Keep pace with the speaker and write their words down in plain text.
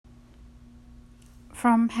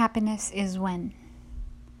From Happiness is When.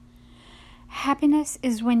 Happiness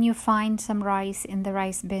is when you find some rice in the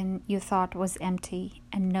rice bin you thought was empty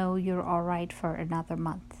and know you're all right for another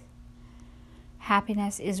month.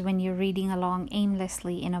 Happiness is when you're reading along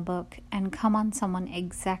aimlessly in a book and come on someone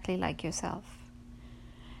exactly like yourself.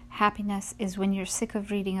 Happiness is when you're sick of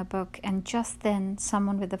reading a book and just then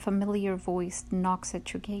someone with a familiar voice knocks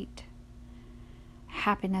at your gate.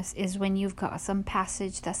 Happiness is when you've got some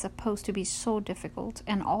passage that's supposed to be so difficult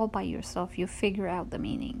and all by yourself you figure out the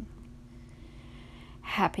meaning.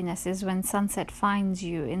 Happiness is when sunset finds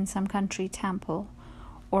you in some country temple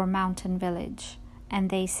or mountain village and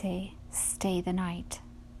they say, "Stay the night,"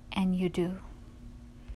 and you do.